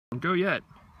don't go yet.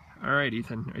 All right,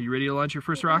 Ethan, are you ready to launch your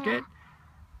first rocket?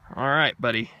 All right,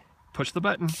 buddy. Push the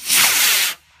button.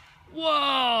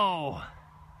 Whoa!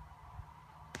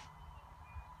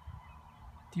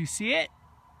 Do you see it?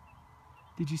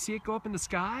 Did you see it go up in the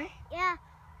sky? Yeah.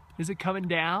 Is it coming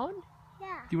down?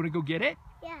 Yeah. Do you want to go get it?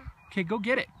 Yeah. Okay, go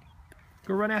get it.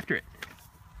 Go run after it.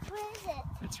 Where is it?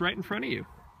 It's right in front of you.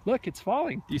 Look, it's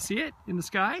falling. Do you see it in the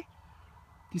sky?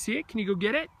 Do you see it? Can you go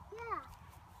get it? Yeah.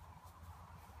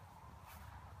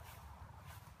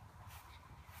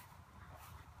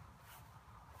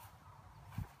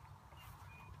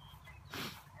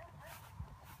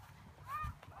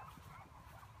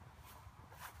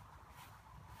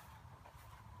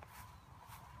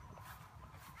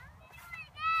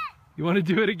 You want to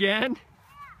do it again?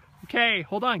 Okay,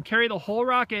 hold on. Carry the whole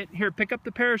rocket. Here, pick up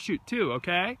the parachute too,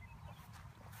 okay?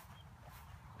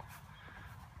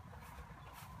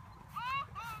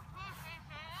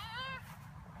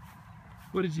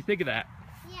 What did you think of that?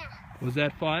 Yeah. Was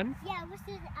that fun? Yeah, I want to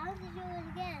do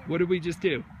it again. What did we just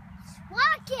do?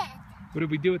 Rocket! What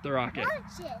did we do with the rocket?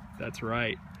 Launch it. That's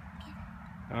right.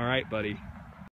 All right, buddy.